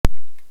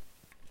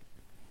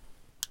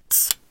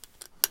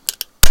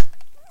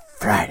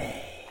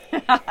Friday.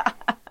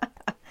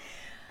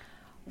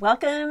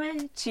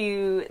 Welcome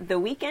to the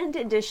weekend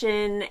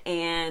edition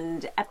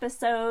and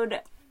episode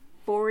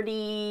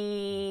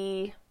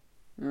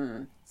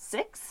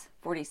 46?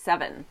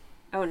 47.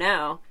 Oh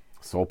no.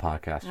 Soul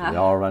podcast. We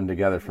all run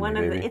together from the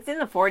baby. It's in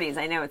the 40s.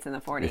 I know it's in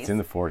the 40s. It's in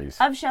the 40s.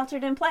 Of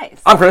Sheltered in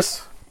Place. I'm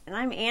Chris. And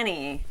I'm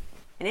Annie.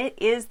 And it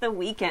is the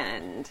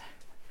weekend.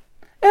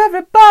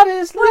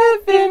 Everybody's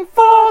living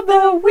for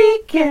the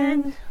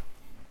weekend.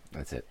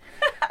 That's it.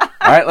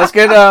 All right, let's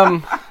get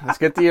the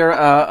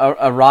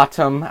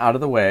erratum out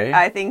of the way.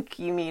 I think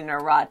you mean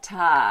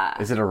errata.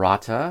 Is it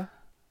errata?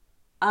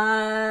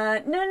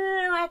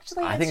 No.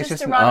 Actually, I think it's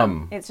just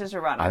erratum. It's just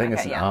erratum. I think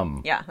it's okay,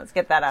 an Yeah, let's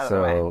get that out of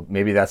the way. So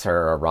maybe that's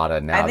our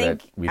errata now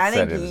that we've said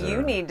it. I think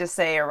you need to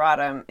say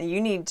erratum.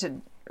 You need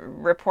to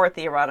report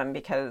the erratum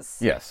because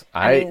yes,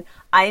 I mean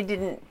I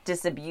didn't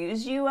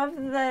disabuse you of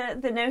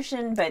the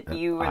notion, but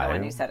you were the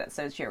one who said it,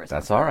 so it's your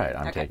responsibility. That's all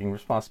right. I'm taking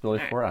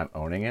responsibility for it. I'm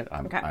owning it.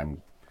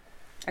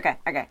 Okay.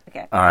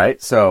 All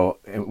right. So,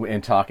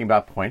 in talking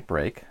about Point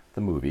Break,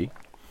 the movie,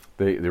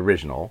 the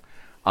original,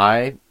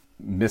 I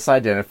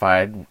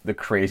misidentified the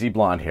crazy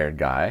blonde-haired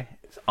guy.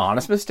 It's an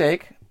honest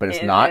mistake, but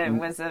it's not. It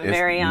was a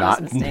very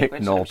honest mistake.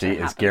 Nick Nolte.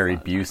 It's Gary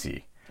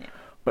Busey. Yeah.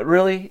 But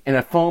really, in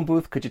a phone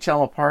booth, could you tell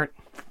them apart?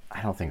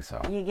 I don't think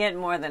so. You get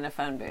more than a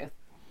phone booth.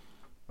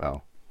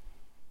 Well,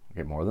 you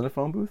get more than a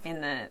phone booth in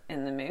the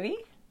movie.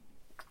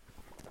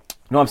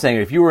 No, I'm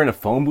saying if you were in a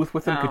phone booth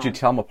with them, could you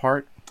tell them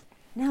apart?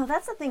 No,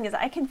 that's the thing is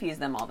I confuse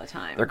them all the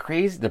time. They're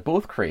crazy. They're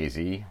both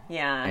crazy.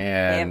 Yeah,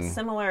 and they have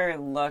similar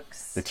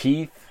looks. The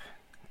teeth.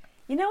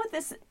 You know what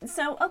this...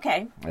 So,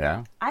 okay.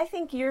 Yeah. I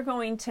think you're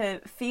going to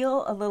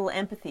feel a little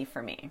empathy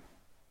for me.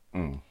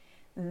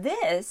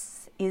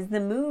 This is the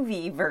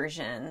movie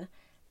version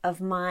of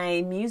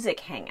my music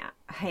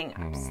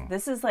hang-ups.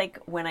 This is like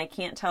when I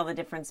can't tell the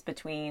difference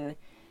between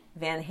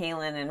Van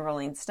Halen and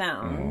Rolling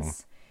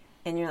Stones.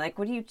 And you're like,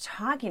 what are you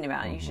talking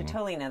about? You should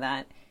totally know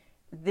that.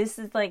 This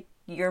is like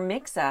your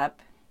mix-up.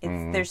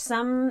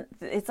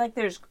 It's like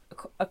there's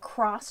a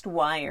crossed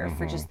wire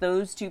for just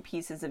those two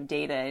pieces of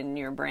data in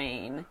your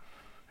brain.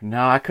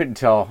 No, I couldn't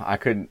tell. I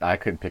couldn't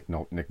pick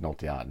Nick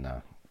Nolte out in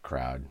a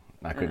crowd.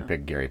 I couldn't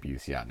pick Gary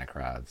Busey out in a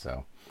crowd.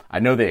 So I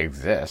know they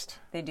exist.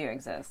 They do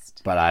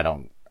exist. But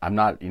I'm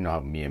not,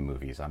 me in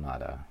movies. I'm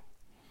not a...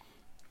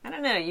 I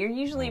don't know. You're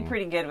usually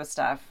pretty good with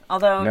stuff.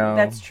 Although,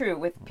 that's true.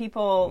 With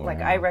people,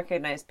 I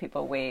recognize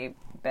people way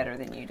better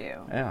than you do.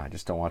 Yeah, I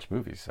just don't watch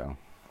movies, so...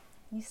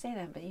 You say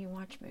that, but you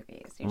watch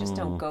movies. You just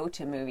don't go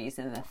to movies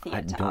in the theater.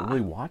 I don't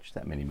really watch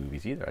that many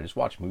movies either. I just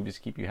watch movies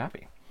to keep you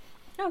happy.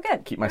 Oh,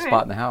 good. Keep my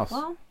spot in the house.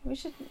 Well,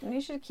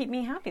 you should keep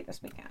me happy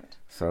this weekend.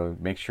 So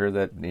make sure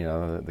that,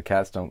 the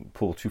cats don't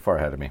pull too far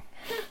ahead of me.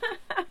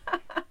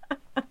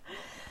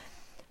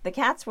 The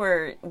cats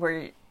were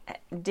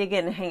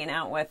digging, hanging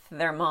out with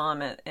their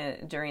mom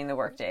during the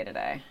workday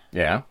today.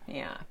 Yeah?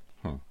 Yeah.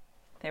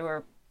 They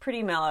were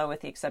pretty mellow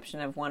with the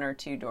exception of one or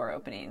two door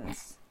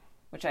openings,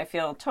 which I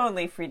feel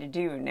totally free to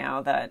do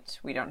now that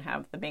we don't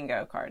have the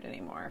bingo card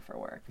anymore for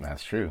work.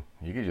 That's true.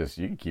 You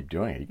can keep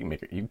doing it. You can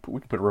make it. We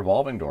can put a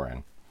revolving door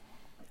in.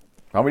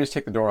 Why don't we just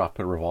take the door off,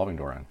 put a revolving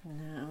door in?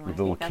 No, with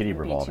a little kitty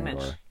revolving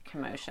door.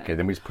 Commotion. Okay,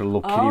 then we just put a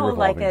little kitty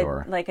revolving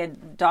door. Like a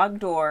dog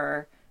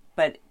door,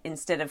 but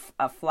instead of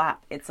a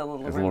flap, it's a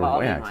little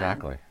revolving one.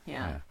 Exactly.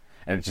 Yeah.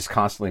 And it's just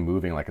constantly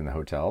moving, like in the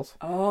hotels.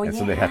 Oh, and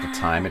so they have to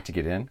time it to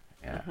get in.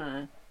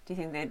 Yeah. Do you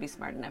think they'd be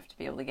smart enough to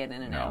be able to get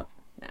in and out?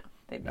 No.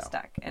 They'd be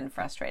stuck and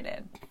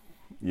frustrated.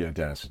 Yeah,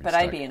 Dennis would be stuck. But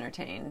I'd be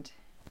entertained.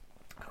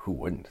 Who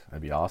wouldn't?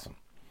 That'd be awesome.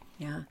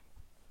 Yeah.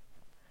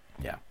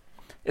 Yeah.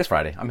 It's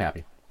Friday. I'm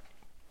happy.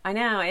 I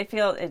know. It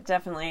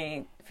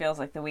definitely feels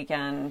like the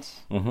weekend.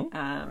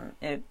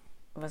 It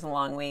was a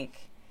long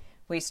week.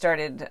 We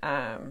started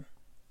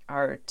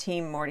our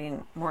team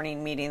morning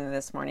meeting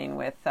this morning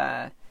with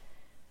a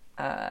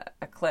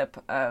clip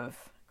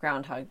of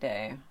Groundhog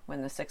Day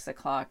when the 6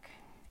 o'clock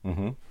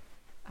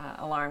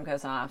alarm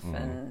goes off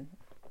and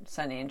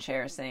Sonny and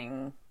Cher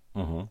sing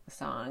the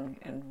song,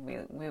 and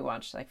we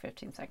watched like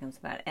 15 seconds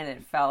of that, and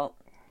it felt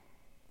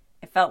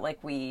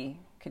like we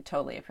could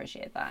totally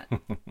appreciate that.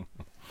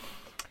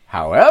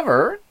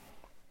 However,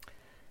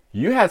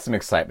 you had some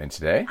excitement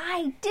today.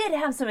 I did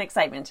have some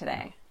excitement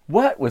today.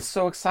 What was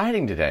so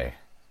exciting today?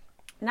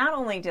 Not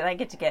only did I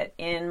get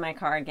in my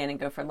car again and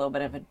go for a little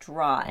bit of a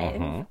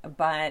drive,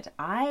 but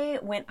I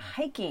went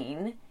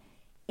hiking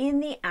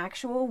in the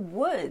actual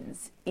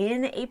woods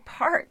in a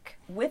park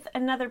with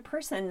another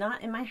person,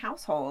 not in my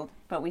household,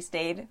 but we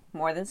stayed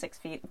more than 6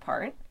 feet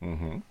apart.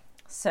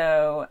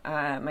 So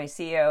my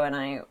CEO and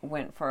I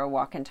went for a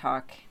walk and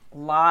talk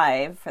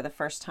live for the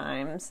first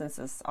time since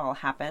this all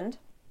happened.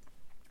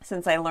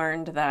 Since I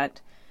learned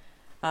that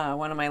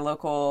one of my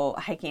local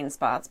hiking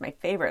spots, my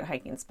favorite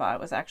hiking spot,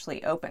 was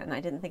actually open.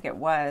 I didn't think it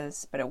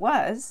was, but it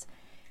was.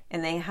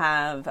 And they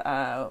have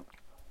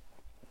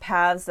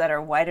paths that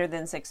are wider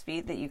than 6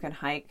 feet that you can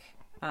hike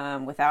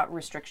without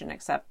restriction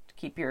except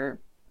keep your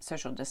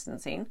social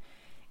distancing.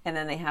 And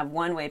then they have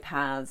one-way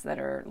paths that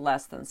are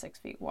less than 6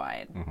 feet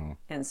wide.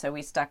 And so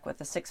we stuck with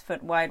the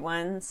 6-foot wide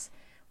ones.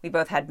 We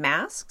both had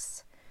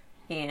masks,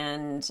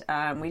 and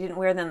we didn't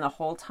wear them the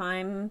whole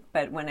time,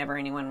 but whenever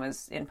anyone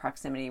was in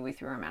proximity, we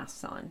threw our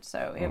masks on.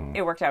 So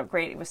it worked out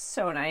great. It was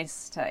so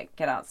nice to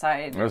get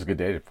outside. It was a good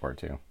day for it,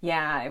 too.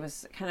 Yeah, it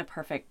was kind of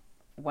perfect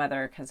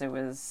weather because it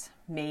was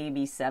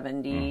maybe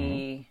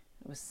 70.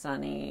 It was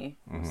sunny.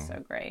 It was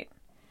so great.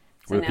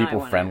 So Were the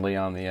people friendly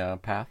on the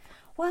path?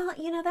 Well,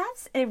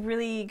 that's a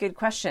really good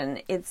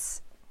question.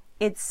 It's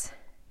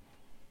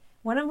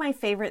one of my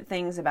favorite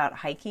things about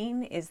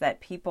hiking is that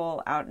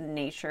people out in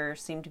nature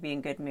seem to be in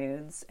good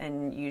moods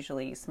and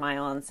usually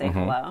smile and say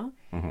hello.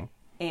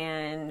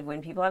 And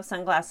when people have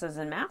sunglasses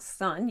and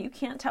masks on, you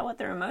can't tell what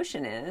their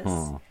emotion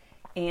is.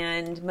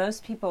 And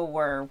most people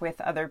were with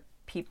other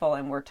people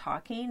and were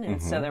talking, and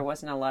so there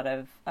wasn't a lot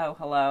of, oh,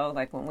 hello.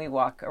 Like when we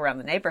walk around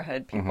the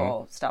neighborhood,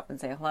 people stop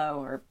and say hello,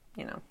 or,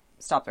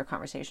 stop their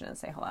conversation and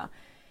say hello.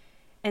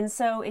 And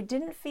so it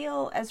didn't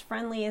feel as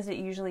friendly as it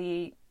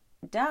usually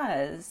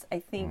does, I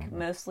think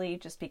mostly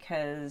just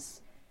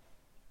because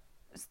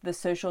the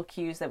social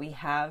cues that we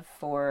have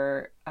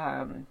for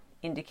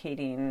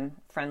indicating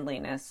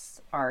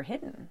friendliness are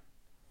hidden.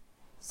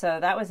 So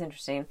that was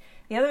interesting.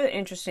 The other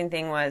interesting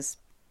thing was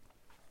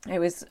I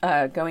was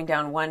going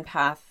down one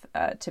path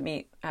to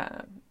meet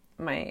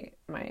my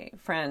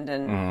friend,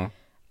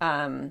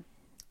 and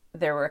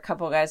there were a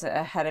couple guys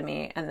ahead of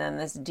me, and then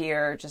this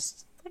deer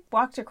just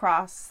walked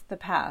across the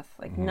path,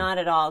 not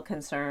at all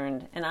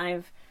concerned. And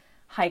I've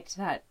hiked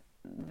that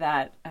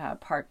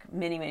park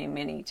many, many,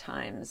 many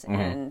times,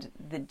 and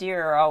the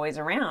deer are always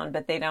around,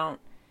 but they don't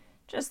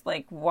just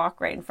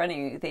walk right in front of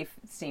you. They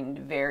seemed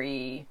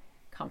very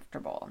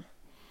comfortable.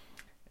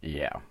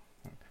 Yeah.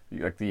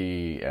 Like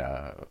the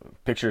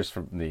pictures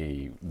from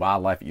the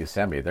wildlife at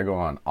Yosemite, they're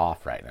going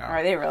off right now.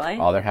 Are they really?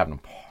 Oh, they're having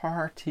a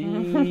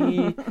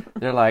party.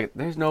 They're like,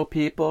 there's no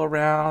people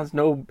around. There's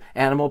no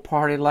animal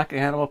party like an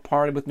animal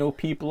party with no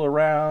people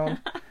around.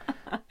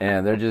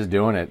 And they're just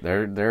doing it.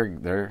 They're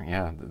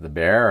the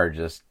bear are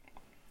just,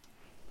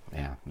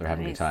 they're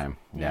having a good time.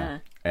 Yeah.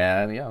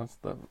 And, it's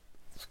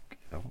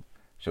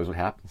shows what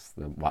happens.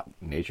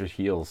 Nature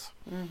heals.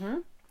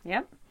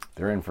 Yep.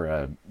 They're in for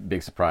a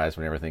big surprise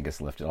when everything gets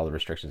lifted. All the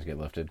restrictions get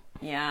lifted.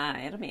 Yeah,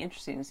 it'll be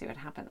interesting to see what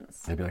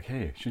happens. They'd be like,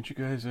 hey, shouldn't you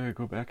guys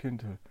go back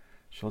into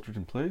sheltered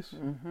in place?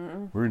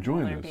 We're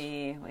enjoying this.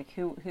 Be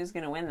who's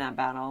going to win that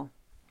battle?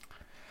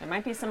 There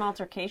might be some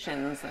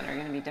altercations that are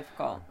going to be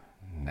difficult.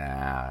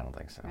 Nah, I don't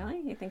think so.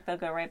 Really? You think they'll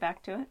go right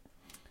back to it?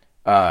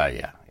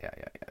 Yeah.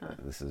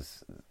 This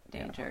is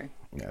danger.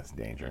 Yeah, it's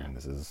danger, and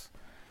this is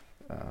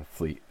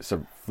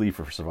flee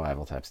for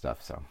survival type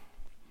stuff. So.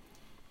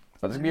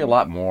 But there's gonna be a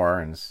lot more,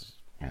 and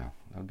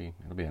it'll be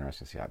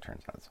interesting to see how it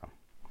turns out. So.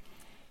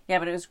 Yeah,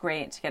 but it was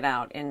great to get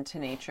out into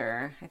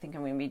nature. I think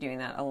I'm going to be doing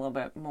that a little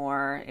bit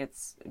more.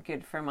 It's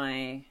good for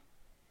my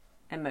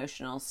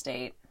emotional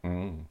state.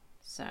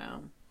 So,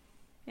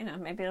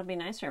 maybe it'll be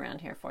nicer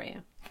around here for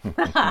you.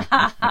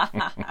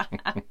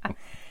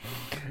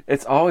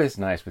 It's always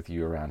nice with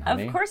you around,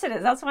 honey. Of course it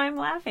is. That's why I'm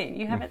laughing.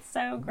 You have it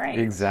so great.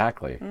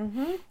 Exactly.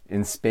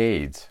 In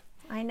spades.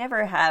 I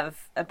never have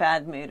a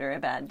bad mood or a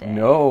bad day.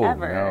 No,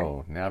 ever.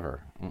 No,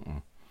 never.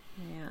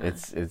 Yeah.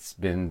 It's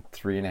been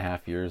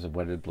 3.5 years of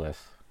wedded bliss.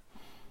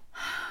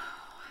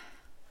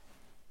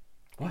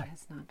 What? It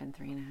has not been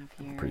 3.5 years.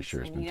 I'm pretty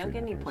sure it's been 3.5 years. You don't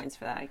get any points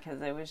for that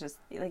because it was just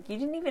you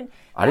didn't even.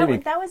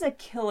 That was a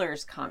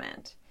Killers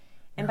comment.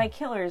 And by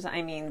Killers,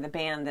 I mean the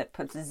band that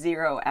puts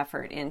zero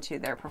effort into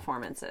their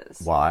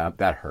performances. Wow,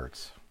 that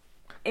hurts.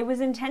 It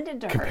was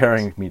intended to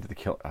Comparing me to the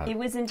Killers. It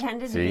was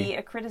intended to be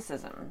a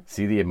criticism.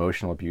 See the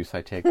emotional abuse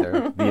I take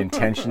there? The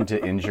intention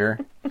to injure?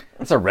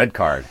 That's a red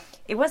card.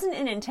 It wasn't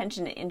an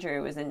intention to injure.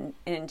 It was an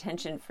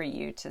intention for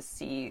you to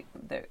see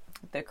the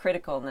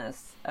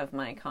criticalness of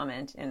my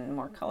comment in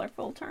more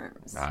colorful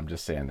terms. I'm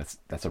just saying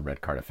that's a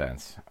red card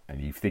offense. And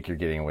you think you're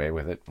getting away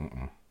with it?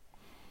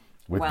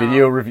 With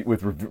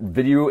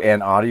video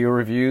and audio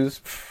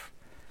reviews,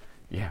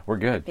 yeah, we're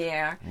good.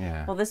 Yeah.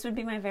 Yeah. Well, this would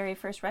be my very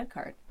first red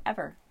card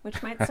ever,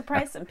 which might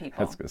surprise some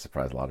people. That's going to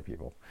surprise a lot of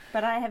people.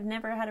 But I have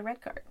never had a red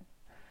card.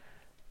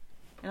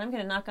 And I'm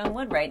going to knock on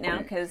wood right now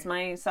because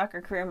my soccer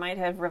career might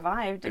have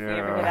revived if we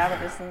ever get out of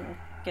this and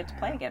get to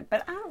play again.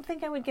 But I don't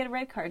think I would get a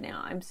red card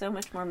now. I'm so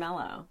much more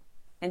mellow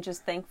and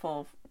just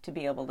thankful to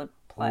be able to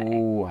play.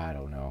 Oh, I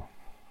don't know.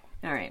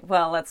 All right.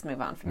 Well, let's move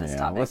on from this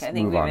topic. Let's I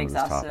think move we've on to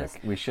exhausted this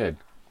topic. We should.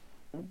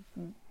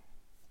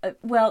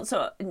 Well,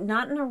 so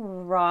not an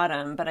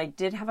erratum, but I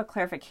did have a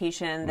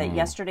clarification that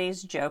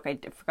yesterday's joke, I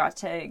forgot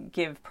to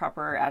give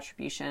proper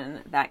attribution.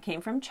 That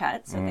came from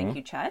Chet, so thank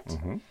you, Chet.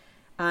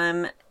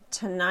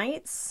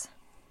 Tonight's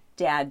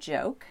dad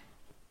joke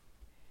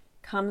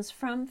comes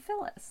from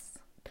Phyllis.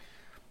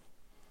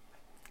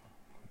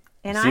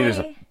 And there's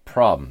a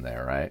problem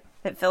there, right?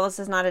 That Phyllis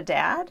is not a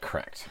dad?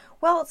 Correct.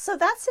 Well, so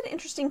that's an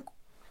interesting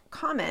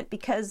comment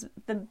because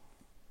the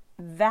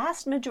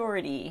vast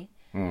majority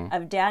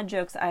of dad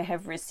jokes I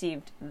have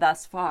received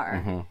thus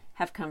far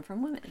have come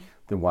from women.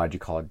 Then why'd you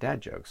call it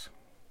dad jokes?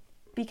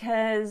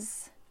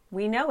 Because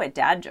we know what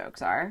dad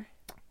jokes are.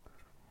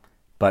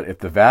 But if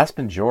the vast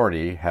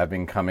majority have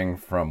been coming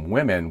from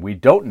women, we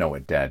don't know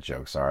what dad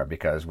jokes are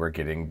because we're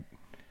getting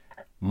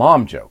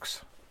mom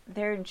jokes.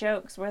 They're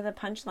jokes where the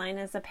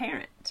punchline is a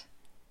parent.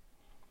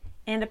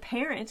 And a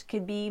parent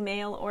could be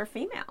male or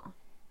female.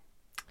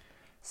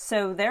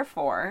 So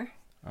therefore,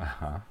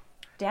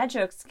 dad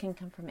jokes can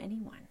come from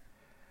anyone.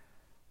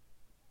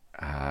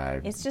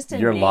 It's just a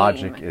your name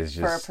logic is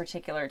just for a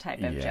particular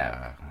type of joke.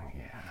 Yeah.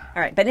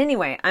 All right, but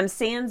anyway, I'm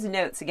sans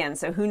notes again,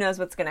 so who knows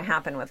what's going to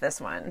happen with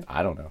this one.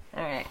 I don't know.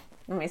 All right,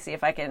 let me see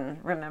if I can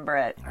remember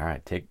it. All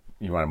right,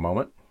 you want a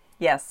moment?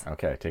 Yes.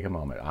 Okay, take a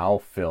moment. I'll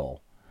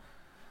fill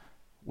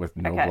with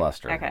no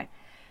bluster. Okay.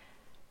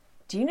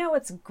 Do you know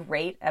what's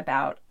great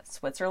about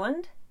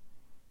Switzerland?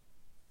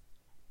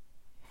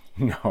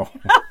 No.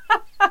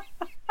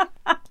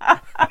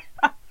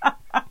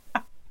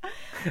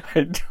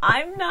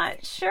 I'm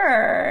not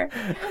sure,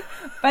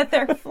 but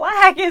their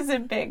flag is a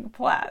big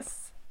plus.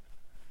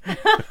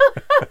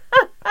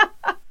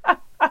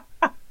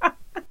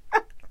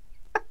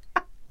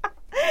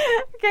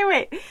 Okay,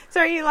 wait. So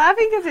are you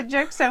laughing because the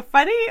joke's so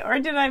funny, or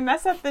did I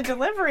mess up the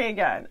delivery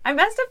again? I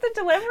messed up the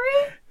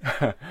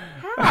delivery?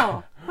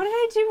 How? What did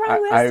I do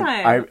wrong this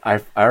time?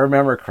 I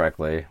remember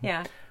correctly.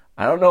 Yeah.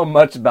 I don't know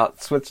much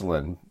about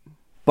Switzerland,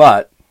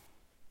 but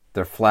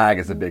their flag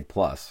is a big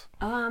plus.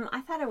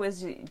 I thought it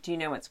was, do you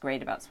know what's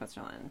great about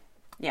Switzerland?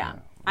 Yeah.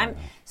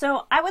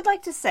 So I would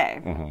like to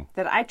say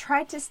that I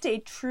tried to stay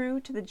true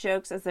to the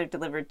jokes as they're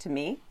delivered to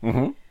me.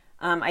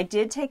 I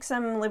did take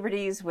some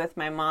liberties with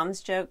my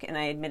mom's joke, and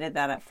I admitted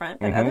that up front.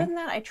 But other than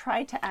that, I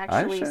tried to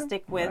actually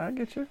stick with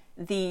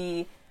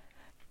the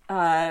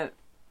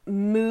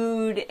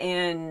mood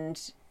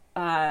and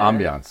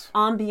ambiance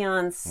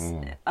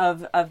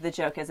of the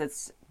joke as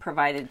it's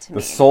provided to me.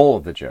 The soul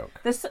of the joke.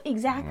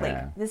 Exactly.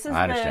 Yeah, This is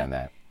I understand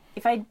that.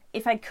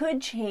 If I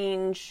could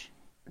change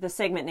the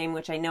segment name,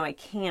 which I know I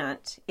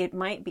can't, it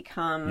might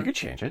become... You could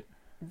change it.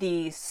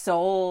 The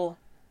Soul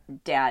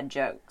Dad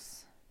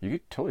Jokes. You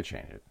could totally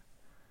change it.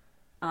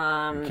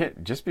 You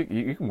can't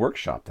you can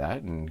workshop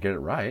that and get it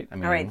right. I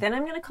mean, all right, then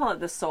I'm going to call it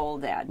the Soul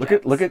Dad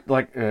Jokes. Look at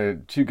like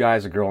Two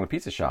Guys, a Girl in a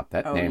Pizza Shop.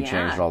 That name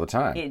changed all the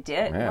time. It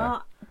did. Yeah.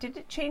 Well, did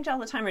it change all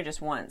the time or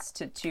just once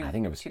to two? I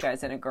think it was Two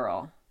Guys and a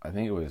Girl. I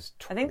think it was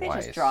twice. I think they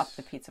just dropped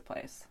the pizza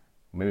place.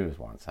 Maybe it was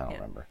once. I don't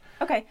remember.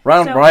 Okay.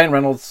 Ryan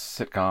Reynolds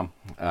sitcom.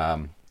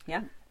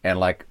 Yeah. And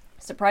like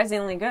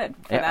surprisingly good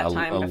for that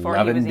time before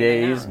he was 11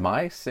 days. Even known.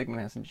 My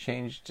segment hasn't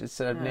changed its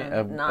of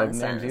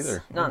names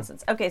either.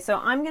 Nonsense. Okay, so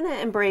I'm going to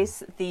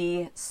embrace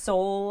the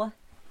Soul,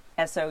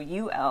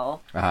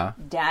 SOUL,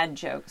 dad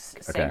jokes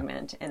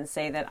segment and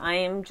say that I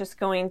am just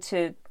going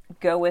to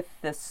go with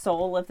the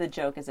soul of the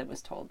joke as it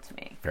was told to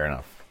me. Fair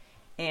enough.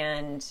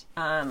 And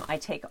I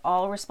take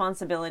all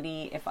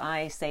responsibility if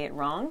I say it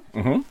wrong.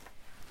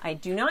 I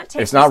do not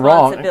take It's not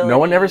wrong. No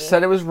one ever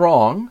said it was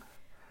wrong.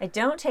 I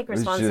don't take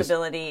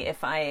responsibility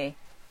if I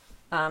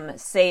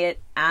say it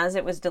as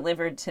it was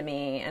delivered to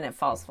me and it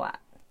falls flat.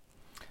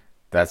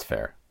 That's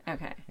fair.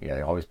 Okay. Yeah,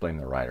 they always blame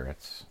the writer.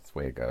 That's the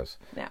way it goes.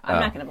 No, I'm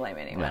not going to blame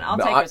anyone. No. I'll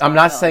take responsibility. I'm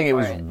not saying it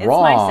was wrong. It's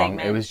my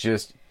segment. It was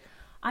just.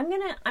 I'm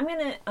gonna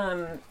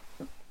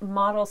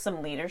model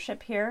some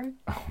leadership here.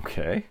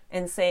 Okay.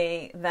 And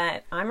say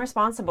that I'm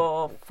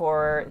responsible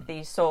for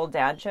the Soul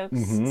Dad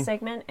Jokes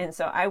segment, and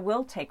so I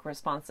will take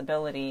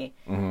responsibility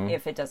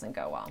if it doesn't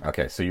go well.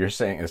 Okay, so you're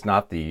saying it's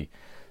not the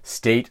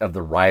state of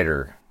the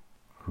writer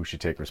who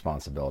should take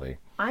responsibility.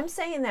 I'm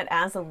saying that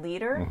as a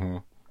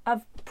leader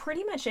of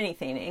pretty much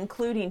anything,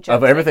 including jokes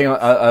of everything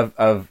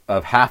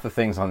of half the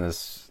things on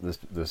this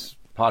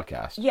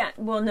podcast. Yeah,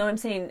 well, no, I'm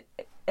saying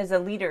as a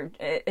leader,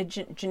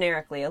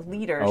 generically, a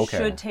leader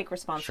should take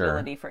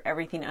responsibility for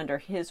everything under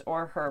his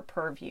or her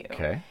purview.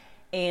 Okay.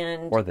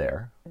 And or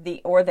there.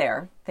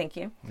 Thank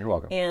you. You're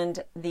welcome.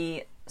 And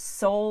the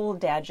Soul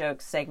Dad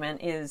Jokes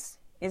segment is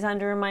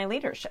under my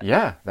leadership.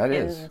 Yeah, that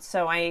is. And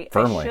so I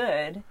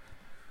should.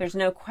 There's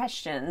no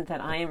question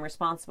that I am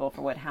responsible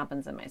for what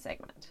happens in my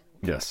segment.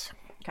 Yes.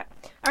 Okay.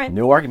 All right.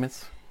 No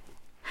arguments.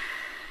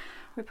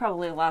 We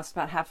probably lost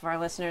about half of our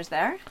listeners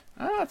there.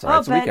 Oh, that's all right.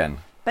 It's a weekend.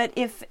 But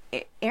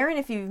Erin,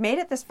 if you've made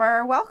it this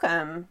far,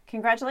 welcome.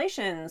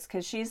 Congratulations.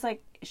 Because she's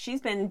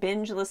been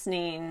binge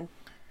listening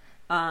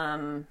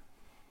a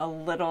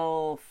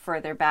little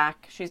further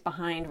back. She's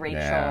behind Rachel.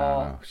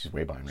 Yeah, she's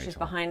way behind Rachel. She's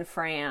behind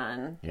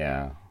Fran.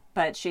 Yeah.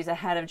 But she's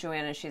ahead of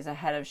Joanna. She's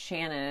ahead of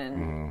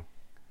Shannon.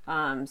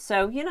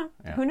 So,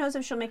 who knows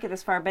if she'll make it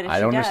this far. But if I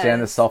don't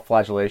understand the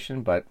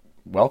self-flagellation, but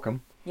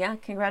welcome. Yeah,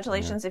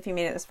 congratulations if you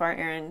made it this far,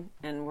 Erin.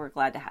 And we're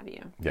glad to have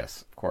you.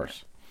 Yes, of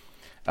course.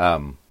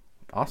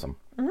 Awesome.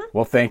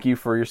 Well, thank you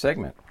for your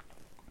segment.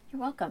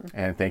 You're welcome.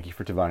 And thank you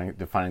for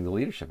defining the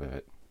leadership of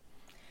it.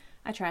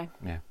 I try.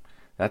 Yeah.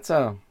 I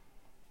think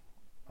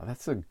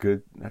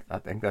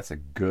that's a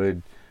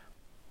good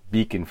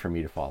beacon for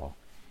me to follow.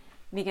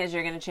 Because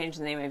you're going to change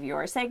the name of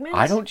your segment?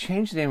 I don't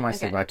change the name of my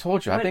segment. I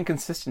told you. I've been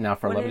consistent now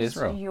for 11 days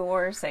in a row. What is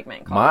your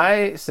segment called?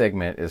 My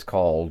segment is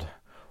called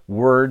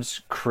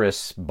Words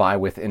Chris Buy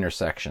with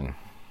Intersection.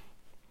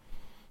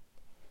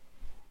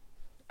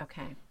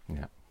 Okay.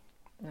 Yeah.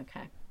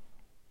 Okay.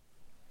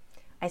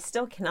 I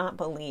still cannot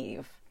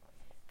believe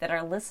that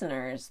our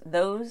listeners,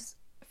 those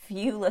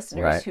few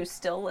listeners Right. who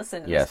still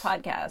listen to Yes. this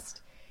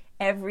podcast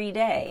every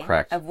day,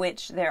 Correct. of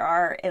which there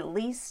are at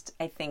least,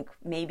 I think,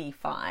 maybe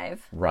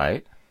 5,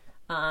 Right.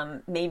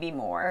 maybe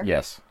more,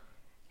 Yes.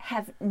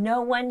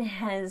 no one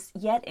has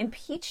yet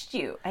impeached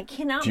you. I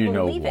cannot Do you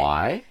know believe it.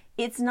 why?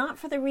 It's not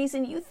for the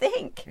reason you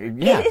think.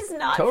 Yeah, it is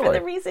not for totally.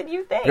 the reason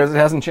you think. Because it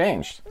hasn't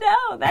changed.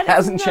 No, that It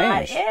hasn't is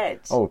not changed.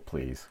 it. Oh,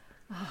 please.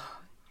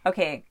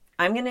 Okay,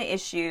 I'm going to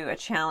issue a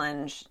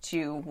challenge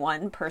to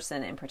one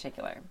person in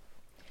particular.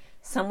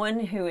 Someone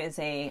who is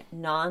a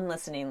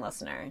non-listening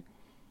listener.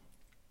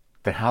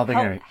 Then how are they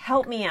going to...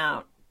 Help me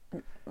out,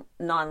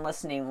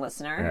 non-listening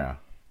listener. Yeah.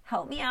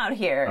 Help me out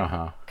here.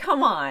 Uh-huh.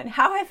 Come on.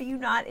 How have you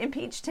not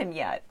impeached him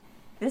yet?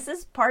 This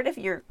is part of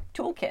your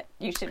toolkit.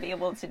 You should be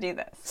able to do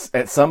this.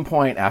 At some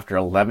point after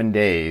 11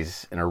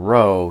 days in a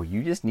row,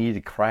 you just need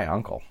to cry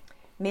uncle.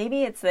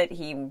 Maybe it's that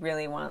he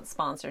really wants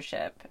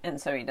sponsorship,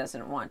 and so he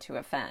doesn't want to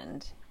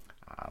offend.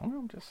 I don't know.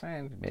 I'm just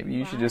saying. Maybe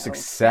you should just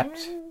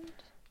accept...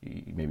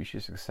 Maybe you should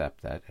just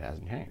accept that it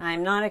hasn't changed.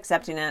 I'm not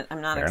accepting it.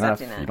 I'm not Fair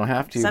accepting enough. it. You don't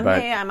have to,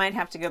 Someday but- I might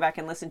have to go back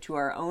and listen to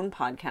our own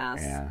podcast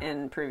Yeah.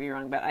 and prove you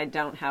wrong, but I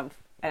don't have...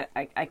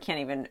 I can't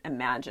even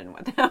imagine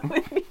what that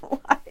would be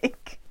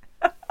like.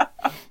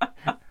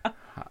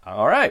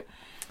 All right.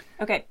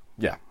 Okay,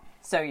 Yeah.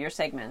 so your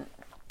segment,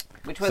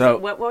 which was... So-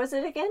 what was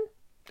it again?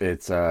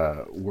 It's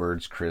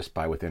Words Crisp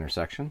by With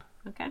Intersection.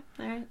 Okay,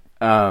 all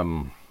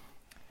right.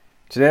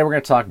 Today we're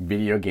going to talk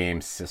video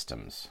game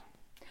systems.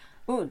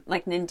 Ooh,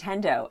 like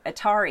Nintendo,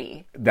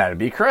 Atari, That'd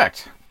be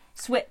correct.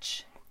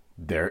 Switch,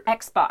 There,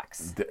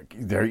 Xbox.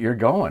 there you're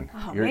going.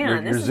 Oh you're, man,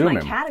 you're, this you're is zooming.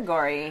 my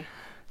category.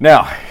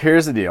 Now,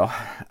 here's the deal.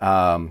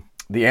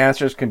 The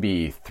answers can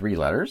be 3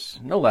 letters,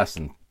 no less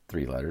than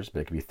 3 letters,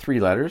 but it could be 3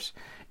 letters.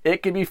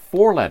 It could be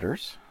 4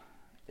 letters.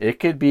 It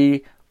could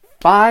be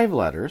 5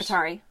 letters.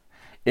 Atari.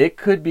 It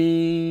could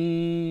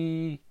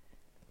be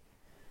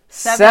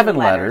 7 7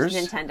 letters.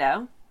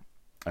 Nintendo.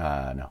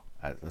 No,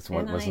 that's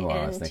one. Wasn't the one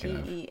I was thinking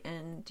of.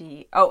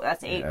 Nintendo. Oh,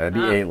 that's 8. That'd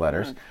be 8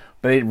 letters,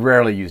 but they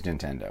rarely use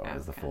Nintendo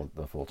as the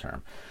full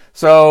term.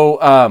 So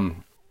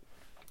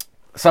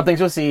something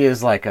you'll see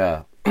is like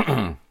a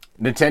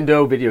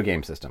Nintendo video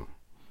game system,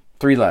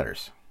 3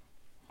 letters,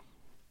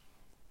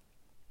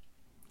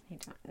 I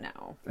don't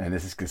know. and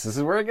this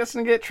is where it gets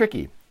to get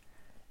tricky.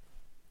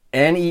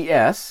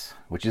 NES,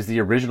 which is the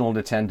original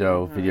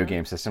Nintendo video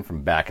game system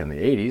from back in the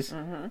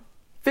 80s,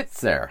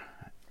 fits there.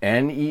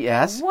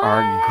 NES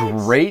are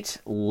great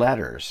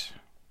letters.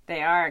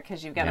 They are,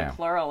 because you've got Yeah. a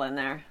plural in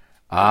there.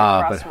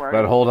 But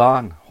Crossword.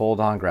 hold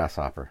on,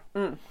 Grasshopper.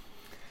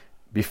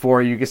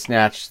 Before you get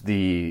snatched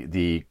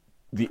the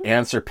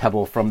answer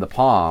pebble from the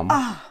palm,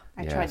 I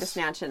tried to yes.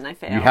 snatch it and I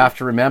failed. You have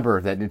to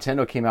remember that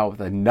Nintendo came out with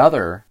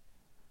another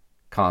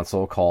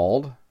console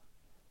called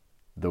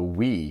the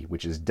Wii,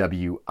 which is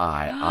WII.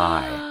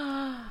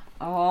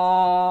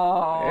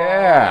 Oh.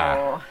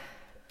 Yeah.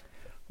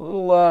 A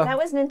little, That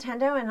was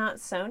Nintendo and not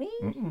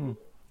Sony?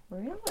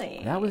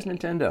 Really? that was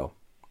Nintendo.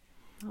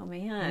 Oh,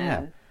 man.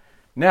 Yeah.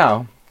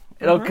 Now,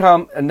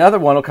 another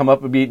one will come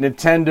up would be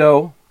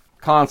Nintendo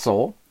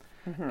console.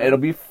 It'll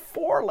be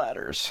 4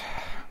 letters.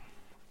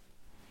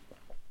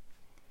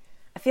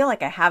 I feel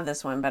like I have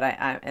this one, but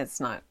it's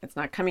not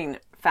coming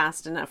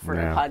fast enough for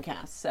Yeah. a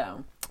podcast.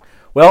 So,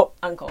 Well,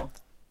 Uncle.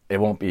 it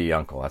won't be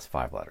Uncle. That's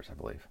 5 letters, I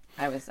believe.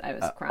 I was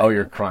crying. Oh,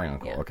 you're crying,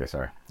 Uncle. Yeah. Okay,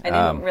 sorry. I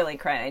didn't really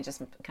cry. I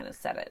just kind of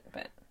said it,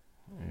 but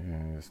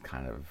It's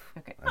kind of...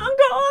 okay.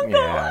 Uncle,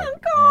 yeah,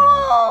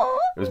 Uncle.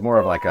 It was more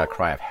of like a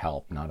cry of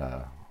help, not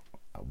a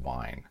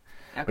whine.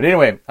 Okay. But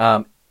anyway,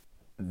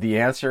 the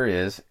answer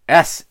is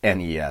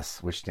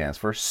SNES, which stands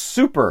for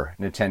Super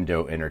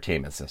Nintendo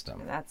Entertainment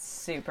System. That's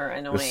super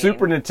annoying. The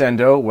Super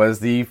Nintendo was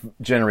the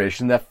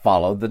generation that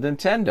followed the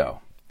Nintendo.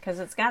 Because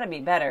it's got to be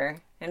better.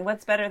 And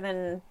what's better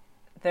than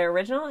the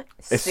original?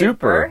 It's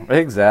super.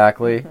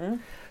 Exactly.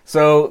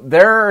 So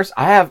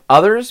I have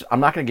others I'm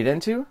not going to get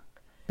into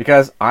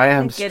because I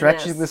am Thank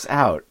stretching goodness. this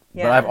out.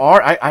 Yeah. But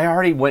I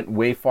already went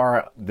way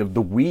far. The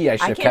Wii I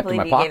should have can't kept in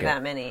my believe you pocket. gave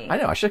that many. I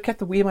know. I should have kept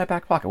the Wii in my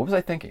back pocket. What was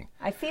I thinking?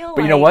 I feel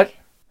But you know what?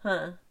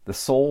 Huh. The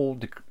soul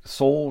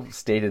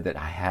stated that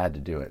I had to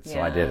do it, so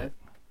I did Yeah. it.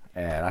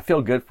 And I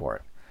feel good for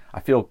it. I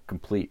feel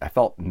complete. I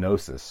felt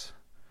gnosis,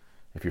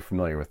 if you're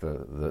familiar with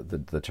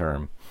the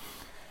term.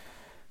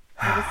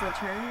 What is the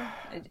term?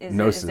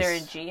 Gnosis. Is there a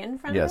G in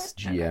front Yes,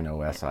 of it?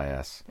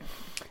 GNOSIS.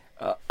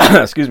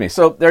 Excuse me.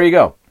 So there you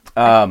go.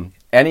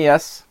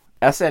 NES,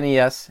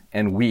 SNES,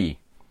 and Wii.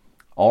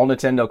 All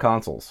Nintendo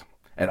consoles.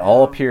 And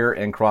all appear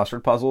in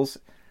crossword puzzles.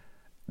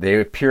 They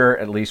appear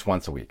at least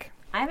once a week.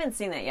 I haven't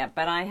seen that yet,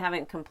 but I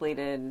haven't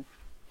completed.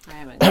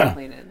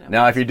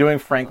 Now, if you're doing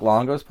Frank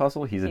Longo's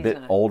puzzle, he's a bit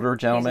not- older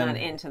gentleman. He's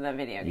not into the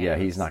video games. Yeah,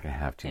 he's not going to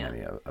have too Yeah.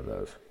 many of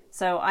those.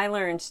 So I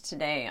learned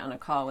today on a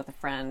call with a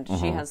friend.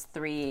 Mm-hmm. She has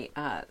 3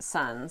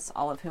 sons,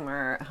 all of whom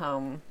are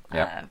home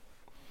Yep.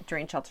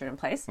 during shelter in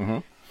place. Mm-hmm.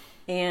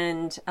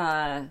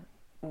 And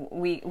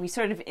we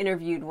sort of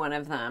interviewed one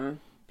of them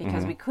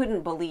because we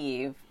couldn't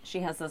believe she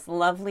has this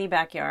lovely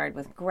backyard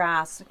with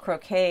grass,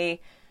 croquet,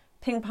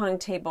 ping pong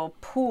table,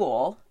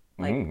 pool,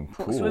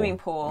 pool. swimming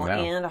pool, Yeah.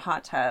 and a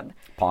hot tub.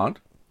 Pond?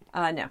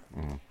 No.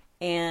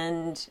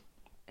 And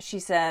she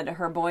said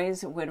her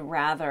boys would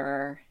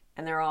rather,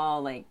 and they're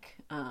all like,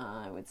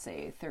 I would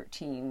say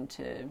 13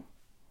 to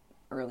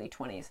early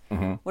 20s,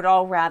 would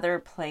all rather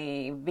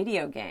play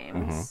video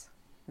games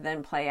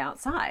than play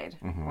outside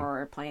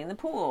or play in the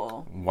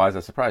pool. Why does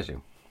that surprise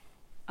you?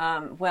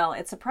 Well,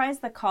 it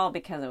surprised the call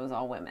because it was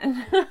all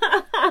women.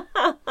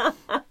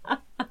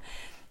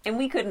 And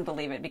we couldn't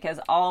believe it because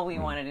all we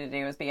wanted to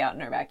do was be out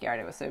in our backyard.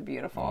 It was so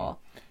beautiful.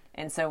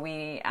 And so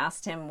we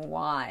asked him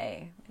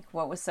why, like,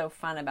 what was so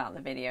fun about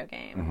the video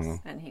games.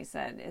 And he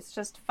said, it's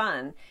just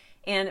fun.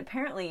 And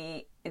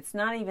apparently it's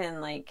not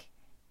even like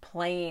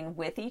playing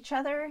with each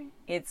other.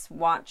 It's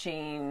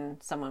watching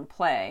someone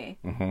play.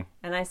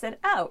 And I said,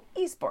 oh,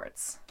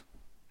 esports.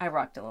 I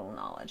rocked a little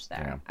knowledge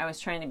there. Yeah. I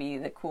was trying to be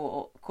the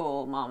cool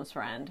mom's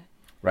friend.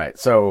 Right.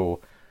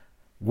 So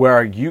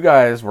where you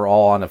guys were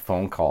all on a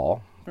phone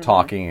call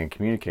talking and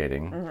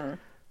communicating,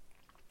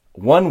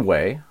 one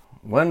way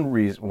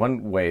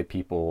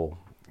people,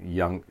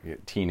 young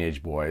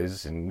teenage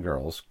boys and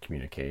girls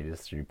communicate is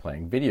through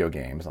playing video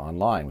games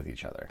online with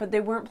each other. But they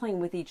weren't playing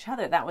with each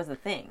other. That was the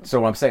thing. So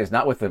what I'm saying is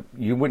not with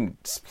you'd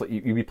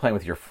be playing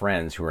with your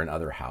friends who are in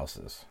other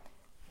houses.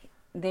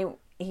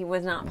 He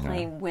was not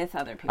playing with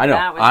other people. I know.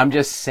 That was, I'm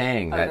just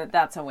saying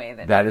that's a way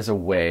that is a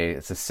way.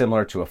 It's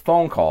similar to a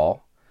phone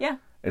call. Yeah.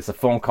 It's a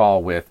phone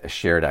call with a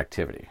shared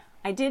activity.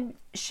 I did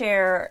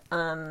share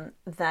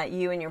that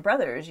you and your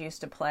brothers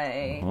used to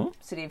play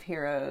City of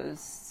Heroes,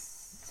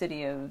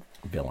 City of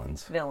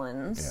Villains.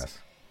 Villains. Yes.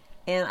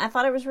 And I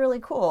thought it was really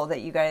cool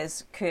that you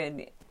guys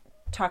could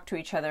talk to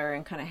each other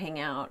and kind of hang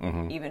out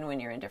even when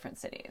you're in different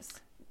cities.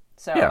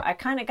 So Yeah. I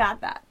kind of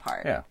got that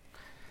part. Yeah.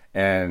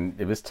 And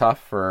it was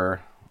tough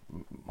for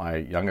my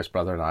youngest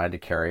brother and I to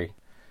carry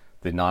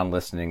the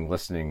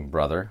listening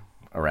brother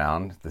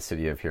around the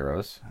City of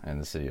Heroes and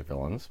the City of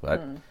Villains,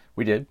 but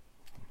we did.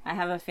 I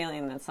have a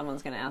feeling that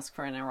someone's going to ask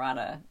for an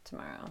errata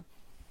tomorrow.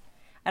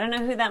 I don't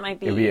know who that might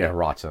be. It would be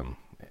erratum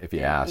if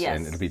you ask, Yes,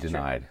 and it would be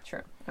denied.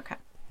 True. Okay.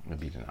 It would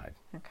be denied.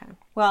 Okay.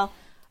 Well,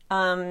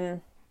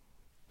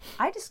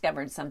 I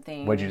discovered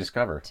something. What did you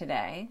discover?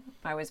 Today?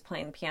 I was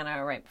playing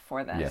piano right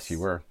before this. Yes, you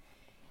were.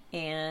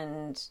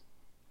 And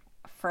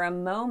for a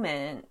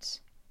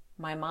moment,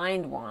 my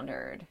mind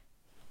wandered,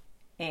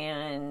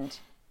 and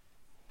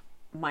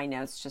my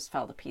notes just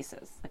fell to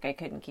pieces. Like I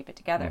couldn't keep it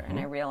together. And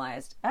I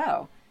realized,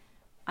 oh,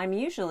 I'm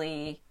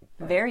usually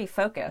very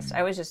focused.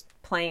 I was just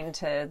playing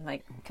to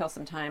like kill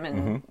some time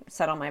and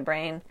settle my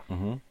brain.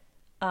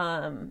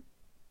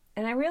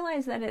 And I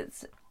realized that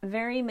it's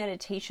very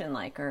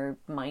meditation-like or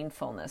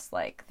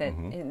mindfulness-like. That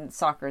in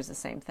soccer is the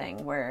same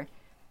thing, where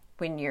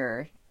when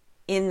you're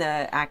in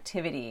the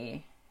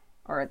activity,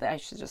 or I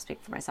should just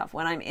speak for myself,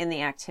 when I'm in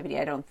the activity,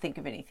 I don't think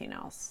of anything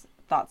else.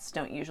 Thoughts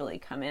don't usually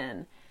come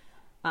in.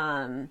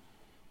 And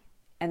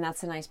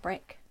that's a nice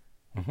break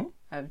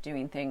of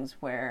doing things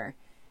where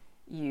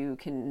you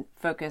can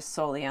focus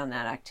solely on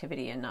that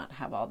activity and not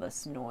have all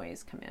this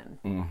noise come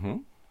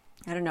in.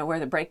 I don't know where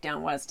the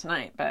breakdown was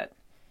tonight, but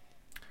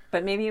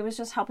maybe it was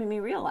just helping me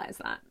realize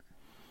that.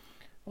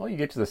 Well, you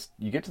get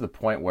to the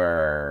point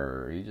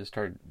where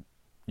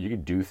you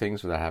can do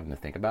things without having to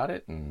think about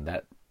it, and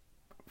that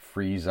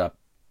frees up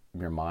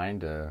your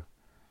mind to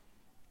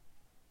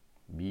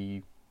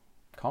be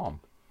calm.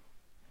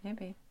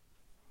 Maybe.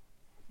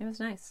 It was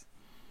nice.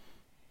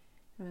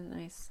 It was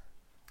nice.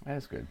 That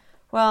is good.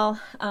 Well,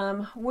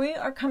 we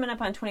are coming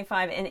up on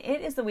 25, and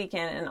it is the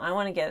weekend, and I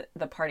want to get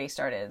the party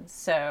started.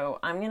 So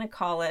I'm going to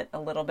call it a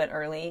little bit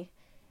early,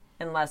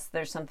 unless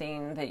there's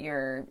something that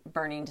you're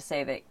burning to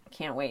say that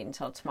can't wait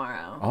until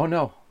tomorrow. Oh,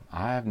 no.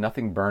 I have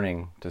nothing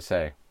burning to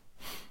say.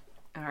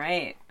 All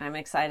right. I'm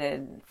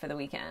excited for the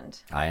weekend.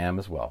 I am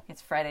as well.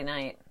 It's Friday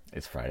night.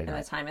 It's Friday And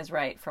night. the time is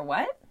right for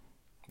what?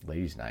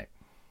 Ladies' night.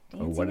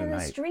 Dancing what a in the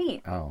night.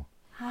 street. Oh.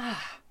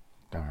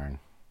 Darn.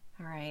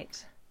 All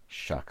right.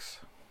 Shucks.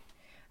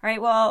 All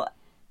right. Well,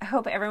 I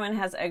hope everyone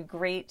has a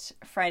great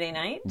Friday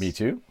night. Me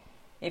too.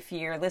 If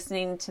you're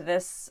listening to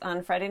this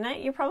on Friday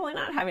night, you're probably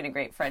not having a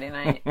great Friday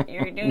night.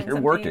 You're doing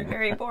something working.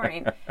 very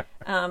boring.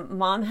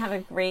 Mom, have a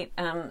great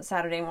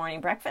Saturday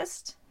morning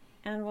breakfast,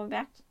 and we'll be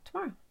back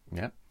tomorrow.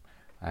 Yep.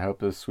 I hope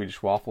those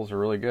Swedish waffles are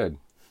really good.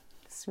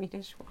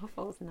 Swedish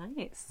waffles,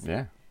 nice.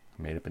 Yeah.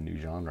 Made up a new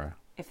genre.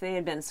 If they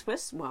had been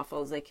Swiss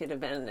waffles, they could have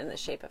been in the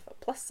shape of a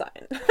plus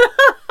sign.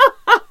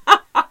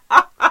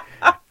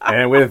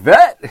 And with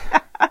that,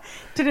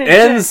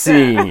 end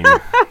scene.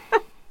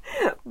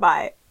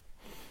 Bye.